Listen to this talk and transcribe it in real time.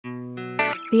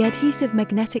The adhesive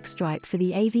magnetic stripe for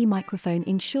the Avee microphone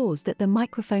ensures that the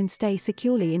microphone stays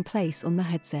securely in place on the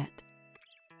headset.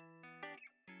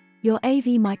 Your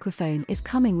Avee microphone is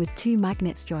coming with 2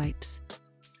 magnet stripes.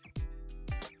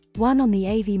 One on the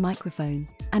Avee microphone,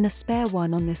 and a spare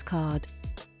one on this card.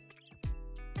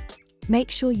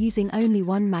 Make sure using only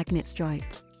one magnet stripe.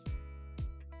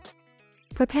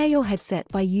 Prepare your headset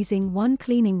by using one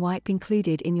cleaning wipe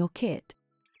included in your kit.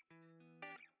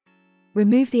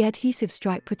 Remove the adhesive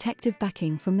stripe protective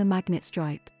backing from the magnet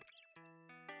stripe.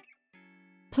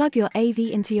 Plug your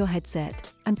Avee into your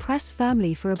headset, and press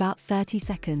firmly for about 30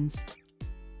 seconds.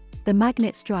 The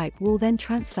magnet stripe will then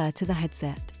transfer to the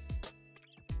headset.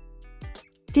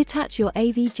 Detach your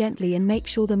Avee gently and make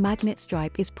sure the magnet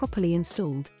stripe is properly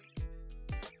installed.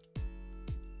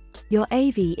 Your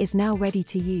Avee is now ready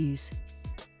to use.